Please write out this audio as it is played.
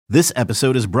This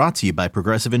episode is brought to you by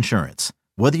Progressive Insurance.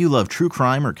 Whether you love true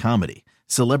crime or comedy,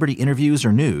 celebrity interviews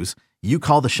or news, you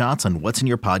call the shots on what's in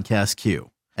your podcast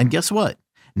queue. And guess what?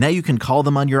 Now you can call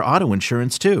them on your auto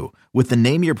insurance too with the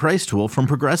Name Your Price tool from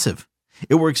Progressive.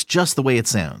 It works just the way it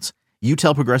sounds. You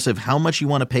tell Progressive how much you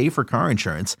want to pay for car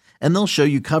insurance, and they'll show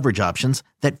you coverage options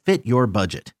that fit your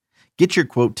budget. Get your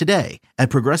quote today at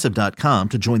Progressive.com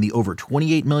to join the over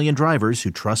 28 million drivers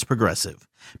who trust Progressive.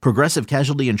 Progressive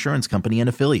Casualty Insurance Company and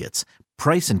Affiliates.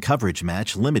 Price and coverage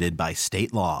match limited by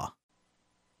state law.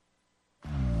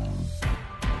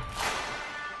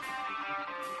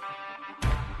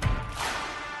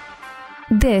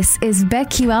 This is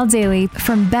BetQL Daily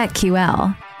from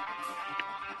BetQL.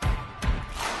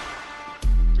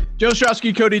 Joe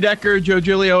Ostrowski, Cody Decker, Joe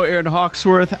Giglio, Aaron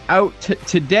Hawksworth out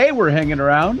today. We're hanging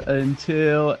around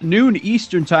until noon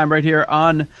Eastern time right here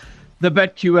on the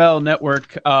BetQL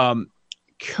network.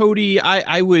 Cody,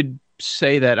 I would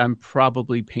say that I'm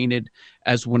probably painted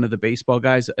as one of the baseball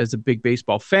guys, as a big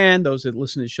baseball fan. Those that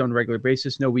listen to the show on a regular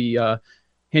basis know we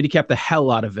handicap the hell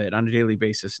out of it on a daily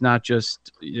basis, not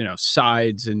just,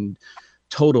 sides and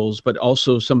totals, but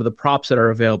also some of the props that are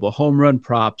available, home run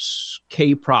props,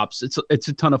 K props. It's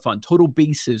a ton of fun. Total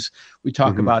bases we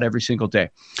talk about every single day.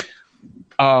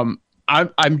 I'm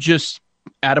just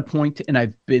at a point, and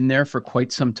I've been there for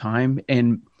quite some time,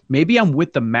 and maybe I'm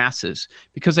with the masses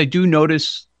because I do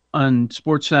notice on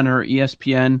SportsCenter,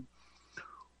 ESPN,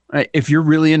 if you're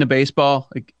really into baseball,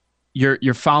 like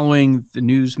you're following the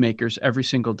newsmakers every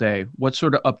single day. What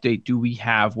sort of update do we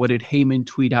have? What did Heyman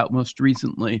tweet out most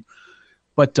recently?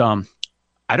 But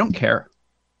I don't care.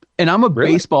 And I'm a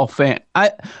baseball fan.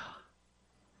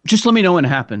 Just let me know when it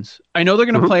happens. I know they're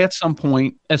going to play at some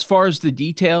point. As far as the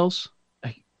details,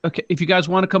 okay, if you guys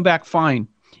want to come back, fine.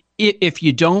 If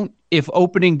you don't, if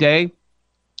opening day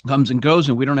comes and goes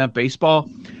and we don't have baseball,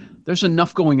 there's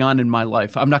enough going on in my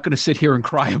life. I'm not going to sit here and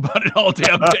cry about it all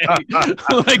damn day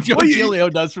like Joe Giglio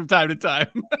does from time to time.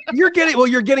 You're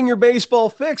getting your baseball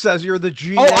fix as you're the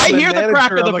GM. Oh, I hear the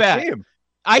crack of the bat. Game.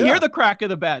 I hear the crack of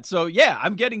the bat. So, yeah,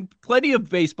 I'm getting plenty of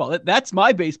baseball. That's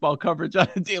my baseball coverage on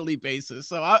a daily basis.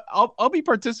 So I'll be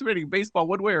participating in baseball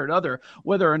one way or another,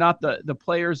 whether or not the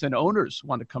players and owners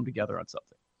want to come together on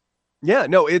something. Yeah,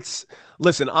 no,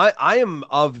 listen, I am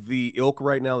of the ilk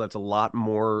right now that's a lot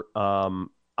more I'm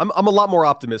a lot more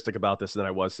optimistic about this than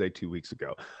I was, say, 2 weeks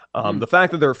ago. The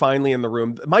fact that they're finally in the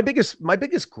room, my biggest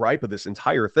gripe of this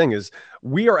entire thing is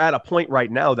we are at a point right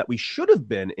now that we should have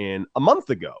been in a month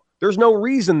ago. There's no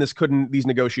reason these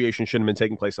negotiations shouldn't have been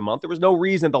taking place a month. There was no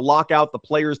reason to lock out the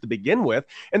players to begin with.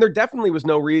 And there definitely was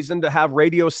no reason to have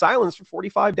radio silence for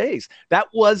 45 days. That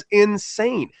was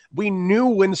insane. We knew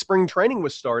when spring training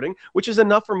was starting, which is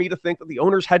enough for me to think that the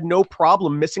owners had no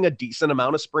problem missing a decent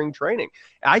amount of spring training.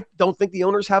 I don't think the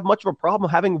owners have much of a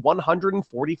problem having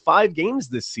 145 games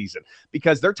this season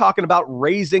because they're talking about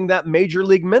raising that major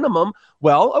league minimum.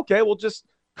 Well, okay, we'll just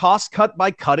cost cut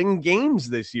by cutting games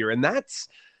this year. And that's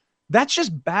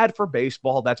just bad for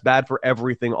baseball. That's bad for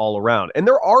everything all around. And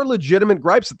there are legitimate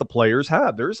gripes that the players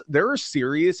have. There are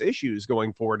serious issues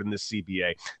going forward in this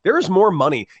CBA. There is more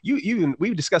money.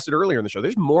 We discussed it earlier in the show.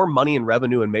 There's more money in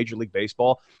revenue in Major League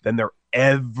Baseball than there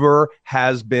ever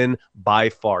has been by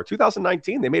far.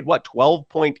 2019, they made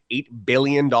 $12.8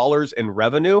 billion in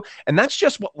revenue. And that's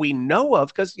just what we know of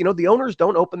because, the owners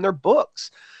don't open their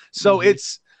books. So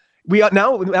we are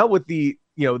now with the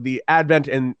advent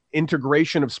and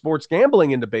integration of sports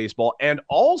gambling into baseball and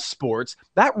all sports,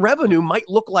 that revenue might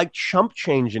look like chump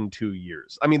change in 2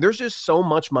 years. I mean, there's just so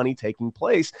much money taking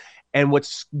place. And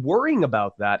what's worrying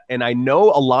about that, and I know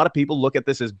a lot of people look at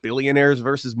this as billionaires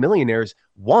versus millionaires.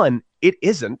 One, it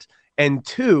isn't. And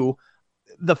two,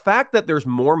 the fact that there's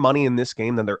more money in this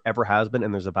game than there ever has been,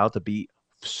 and there's about to be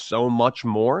so much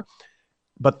more,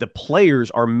 but the players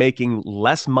are making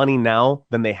less money now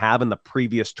than they have in the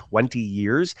previous 20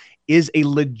 years is a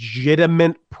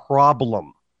legitimate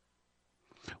problem.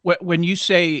 When you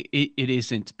say it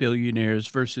isn't billionaires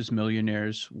versus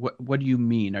millionaires, what do you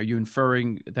mean? Are you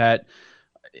inferring that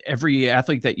every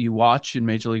athlete that you watch in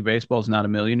Major League Baseball is not a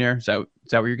millionaire? Is that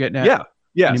what you're getting at? Yeah.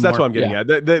 Yes, anymore? That's what I'm getting at.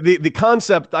 The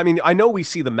concept, I mean, I know we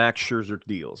see the Max Scherzer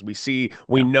deals.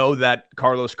 We know that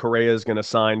Carlos Correa is going to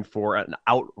sign for an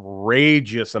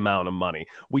outrageous amount of money.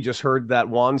 We just heard that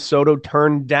Juan Soto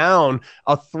turned down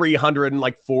a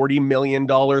 $340 million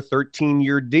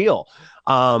 13-year deal.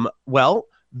 Well,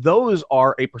 those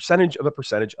are a percentage of a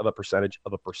percentage of a percentage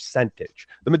of a percentage.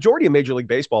 The majority of Major League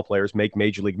Baseball players make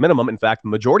Major League minimum. In fact, the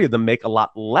majority of them make a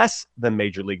lot less than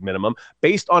Major League minimum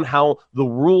based on how the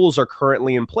rules are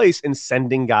currently in place in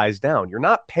sending guys down. You're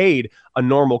not paid a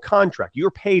normal contract.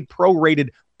 You're paid prorated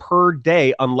per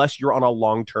day unless you're on a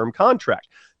long-term contract.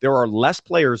 There are less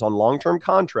players on long-term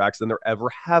contracts than there ever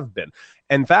have been.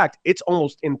 In fact, it's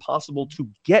almost impossible to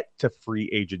get to free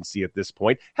agency at this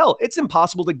point. Hell, it's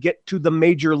impossible to get to the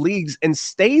major leagues and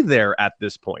stay there at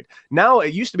this point. Now,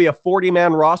 it used to be a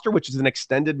 40-man roster, which is an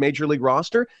extended major league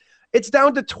roster. It's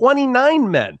down to 29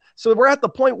 men. So we're at the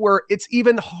point where it's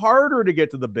even harder to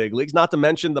get to the big leagues, not to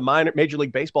mention the Major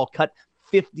League Baseball cut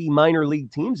 50 minor league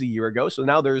teams a year ago. So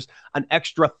now there's an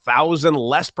extra 1,000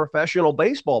 less professional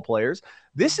baseball players.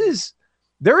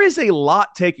 There is a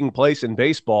lot taking place in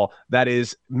baseball that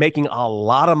is making a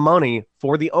lot of money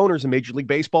for the owners in Major League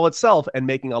Baseball itself and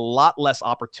making a lot less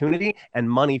opportunity and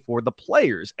money for the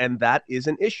players. And that is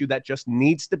an issue that just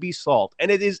needs to be solved.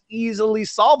 And it is easily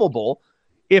solvable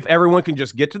if everyone can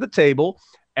just get to the table,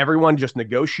 everyone just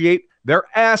negotiate their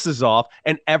asses off,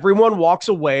 and everyone walks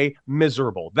away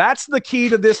miserable. That's the key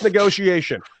to this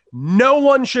negotiation. No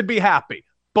one should be happy.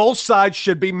 Both sides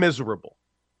should be miserable.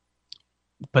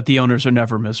 But the owners are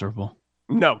never miserable.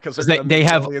 No, because they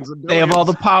have all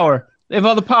the power. They have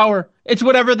all the power. It's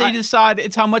whatever they decide.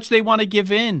 It's how much they want to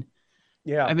give in.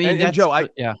 Yeah, I mean, and Joe,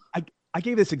 I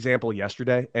gave this example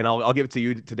yesterday, and I'll give it to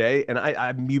you today.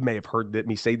 And you may have heard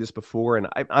me say this before, and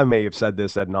I may have said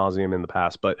this ad nauseum in the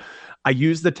past, but I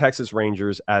use the Texas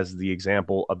Rangers as the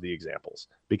example of the examples,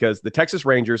 because the Texas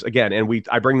Rangers, again, and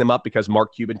I bring them up because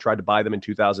Mark Cuban tried to buy them in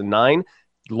 2009,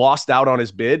 lost out on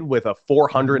his bid with a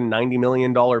 $490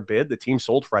 million bid. The team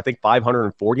sold for, I think,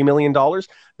 $540 million.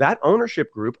 That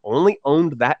ownership group only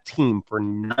owned that team for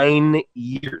 9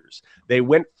 years. They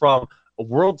went from a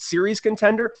World Series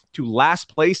contender to last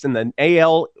place in the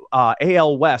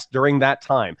AL West during that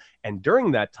time. And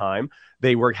during that time,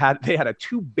 they had a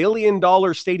 $2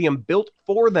 billion stadium built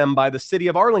for them by the city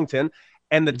of Arlington,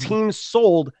 and the team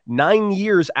sold 9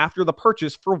 years after the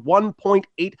purchase for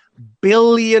 $1.8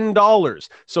 billion.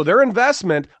 So their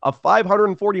investment of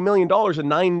 $540 million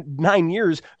in nine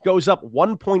years goes up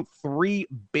 $1.3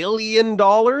 billion.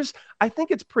 I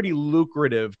think it's pretty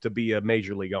lucrative to be a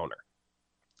major league owner.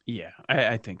 Yeah,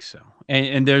 I think so.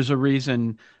 And there's a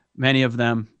reason many of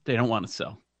them, they don't want to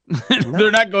sell.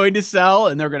 They're not going to sell,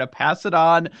 and they're going to pass it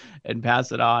on and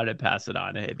pass it on and pass it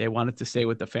on. They want it to stay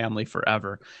with the family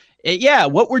forever.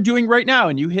 What we're doing right now,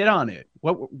 and you hit on it,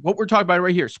 what we're talking about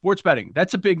right here, sports betting,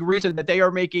 that's a big reason that they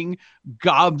are making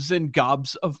gobs and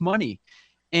gobs of money.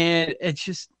 And it's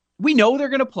just, we know they're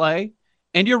going to play.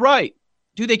 And you're right.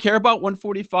 Do they care about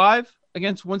 145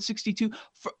 against 162?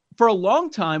 For a long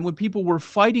time, when people were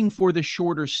fighting for the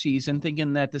shorter season,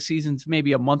 thinking that the season's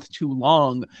maybe a month too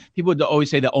long, people would always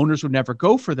say the owners would never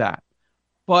go for that.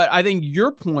 But I think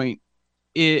your point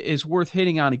is worth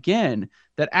hitting on again,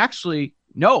 that actually,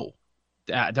 no,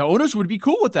 the owners would be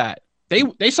cool with that.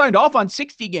 They signed off on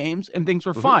 60 games and things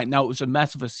were fine. Now, it was a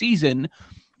mess of a season,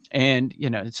 and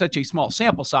it's such a small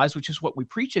sample size, which is what we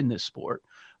preach in this sport.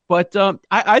 But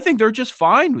I think they're just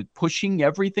fine with pushing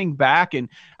everything back. And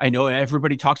I know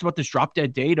everybody talks about this drop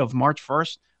dead date of March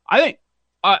 1st. I think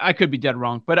I could be dead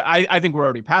wrong, but I think we're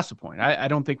already past the point. I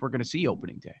don't think we're going to see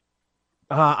opening day.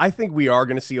 I think we are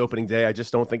going to see opening day. I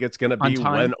just don't think it's going to be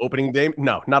when opening day.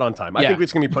 No, not on time. I think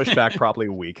it's going to be pushed back probably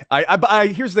a week.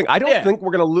 Here's the thing. I don't think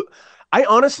we're going to lose. I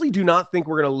honestly do not think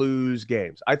we're going to lose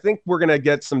games. I think we're going to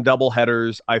get some double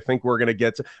headers. I think we're going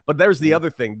to but there's the other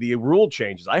thing, the rule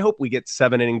changes. I hope we get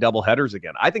 7-inning double headers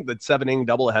again. I think that 7-inning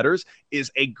double headers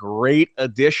is a great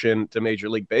addition to Major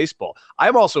League Baseball.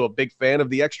 I'm also a big fan of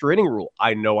the extra inning rule.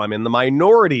 I know I'm in the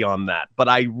minority on that, but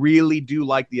I really do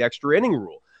like the extra inning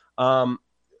rule.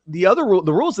 The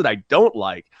rules that I don't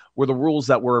like were the rules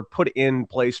that were put in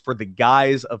place for the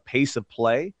guise of pace of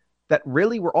play that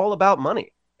really were all about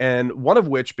money. And one of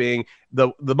which being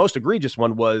the most egregious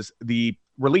one was the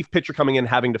relief pitcher coming in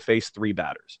having to face 3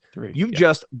 batters.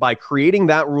 Just, by creating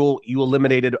that rule, you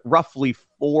eliminated roughly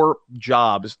 4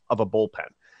 jobs of a bullpen.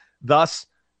 Thus,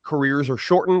 careers are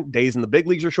shortened, days in the big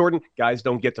leagues are shortened, guys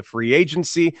don't get to free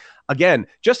agency. Again,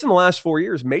 just in the last 4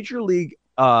 years, Major League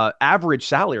average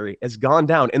salary has gone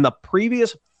down. In the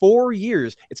previous 4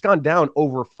 years, it's gone down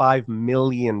over $5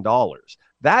 million.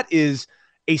 That is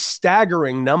a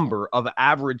staggering number of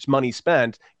average money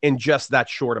spent in just that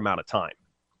short amount of time.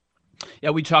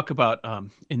 Yeah, we talk about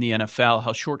in the NFL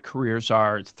how short careers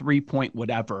are. It's 3-point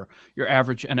whatever, your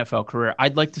average NFL career.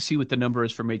 I'd like to see what the number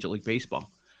is for Major League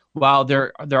Baseball. While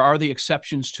there are the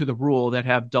exceptions to the rule that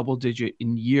have double-digit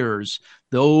in years,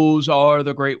 those are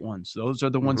the great ones. Those are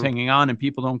the ones hanging on, and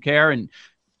people don't care, and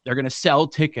they're going to sell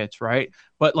tickets, right?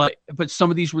 But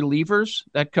some of these relievers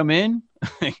that come in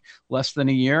less than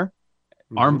a year,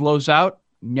 arm blows out,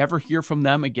 never hear from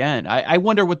them again. I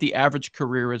wonder what the average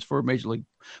career is for a major league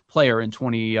player in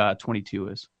 2022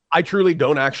 is. I truly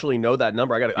don't actually know that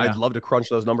number. I'd love to crunch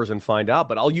those numbers and find out,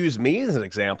 but I'll use me as an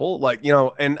example.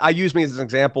 And I use me as an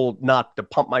example, not to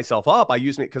pump myself up. I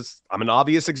use me because I'm an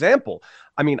obvious example.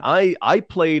 I mean, I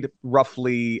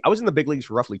was in the big leagues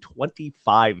for roughly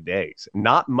 25 days,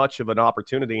 not much of an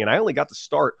opportunity. And I only got to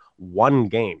start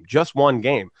just one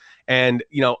game. And,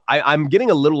 I'm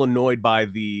getting a little annoyed by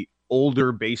the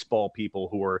older baseball people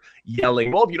who are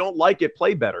yelling, well, if you don't like it,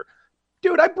 play better.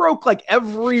 Dude, I broke like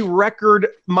every record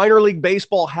minor league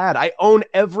baseball had. I own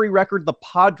every record the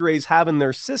Padres have in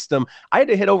their system. I had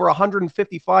to hit over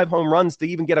 155 home runs to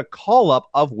even get a call-up,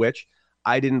 of which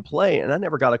I didn't play, and I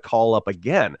never got a call-up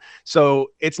again. So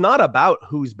it's not about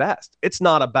who's best. It's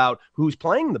not about who's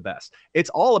playing the best. It's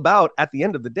all about, at the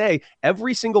end of the day,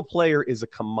 every single player is a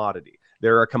commodity.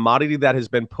 They're a commodity that has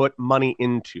been put money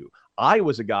into. I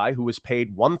was a guy who was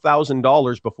paid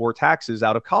 $1,000 before taxes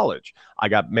out of college. I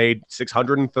got made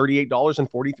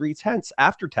 $638.43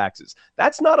 after taxes.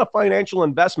 That's not a financial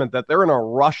investment that they're in a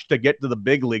rush to get to the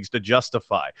big leagues to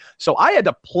justify. So I had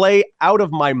to play out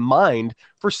of my mind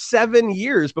for 7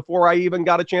 years before I even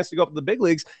got a chance to go up to the big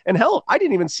leagues. And hell, I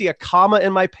didn't even see a comma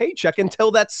in my paycheck until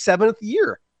that 7th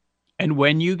year. And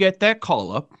when you get that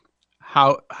call up,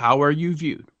 how are you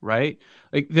viewed, right?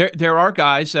 Like there are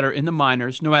guys that are in the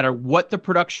minors, no matter what the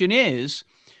production is,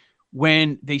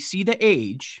 when they see the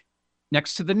age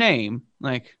next to the name,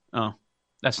 like, oh,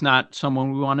 that's not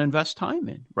someone we want to invest time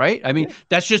in, right? I mean,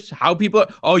 that's just how people,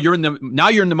 you're in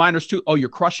the minors too. Oh, you're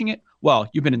crushing it. Well,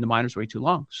 you've been in the minors way too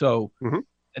long. So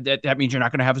that means you're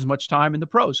not going to have as much time in the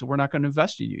pros. So we're not going to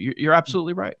invest in you. You're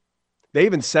absolutely right. They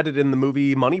even said it in the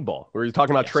movie Moneyball, where you're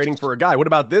talking about trading for a guy. What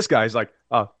about this guy? He's like,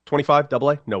 25,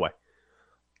 AA? No way.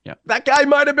 Yeah, that guy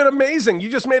might have been amazing. You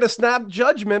just made a snap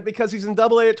judgment because he's in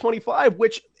AA at 25,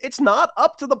 which it's not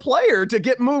up to the player to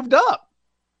get moved up.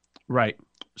 Right.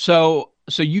 So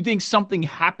you think something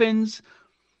happens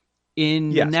in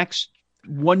the next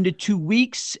 1 to 2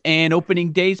 weeks and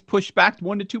opening days pushed back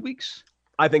 1 to 2 weeks?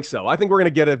 I think so. I think we're going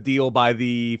to get a deal by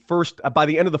the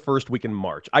end of the first week in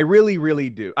March. I really, really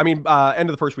do. I mean, end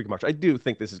of the first week of March. I do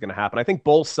think this is going to happen. I think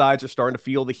both sides are starting to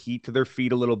feel the heat to their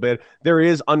feet a little bit. There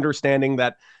is understanding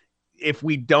that if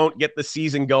we don't get the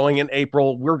season going in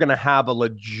April, we're going to have a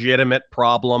legitimate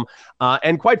problem.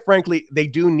 And quite frankly, they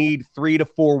do need 3 to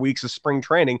 4 weeks of spring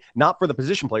training, not for the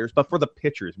position players, but for the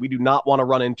pitchers. We do not want to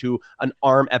run into an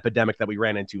arm epidemic that we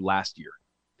ran into last year.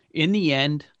 In the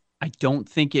end, I don't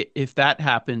think if that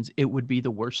happens, it would be the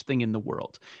worst thing in the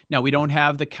world. Now, we don't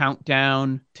have the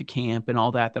countdown to camp and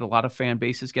all that a lot of fan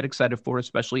bases get excited for,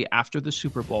 especially after the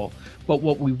Super Bowl. But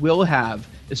what we will have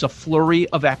is a flurry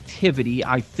of activity,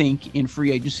 I think, in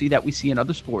free agency that we see in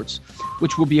other sports,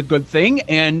 which will be a good thing.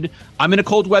 And I'm in a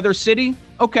cold weather city.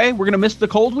 Okay, we're going to miss the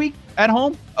cold week at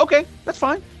home. Okay, that's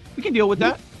fine. We can deal with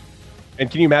that. And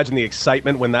can you imagine the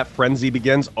excitement when that frenzy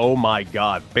begins? Oh, my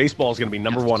God. Baseball is going to be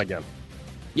number one again.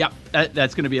 Yeah,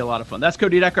 that's going to be a lot of fun. That's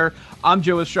Cody Decker. I'm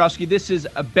Joe Ostrowski. This is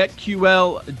a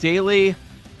BetQL Daily.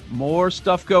 More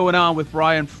stuff going on with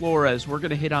Brian Flores. We're going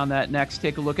to hit on that next.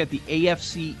 Take a look at the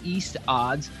AFC East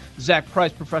odds. Zach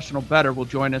Price, professional bettor, will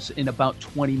join us in about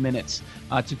 20 minutes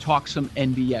to talk some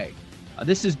NBA.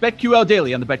 This is BetQL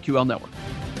Daily on the BetQL Network.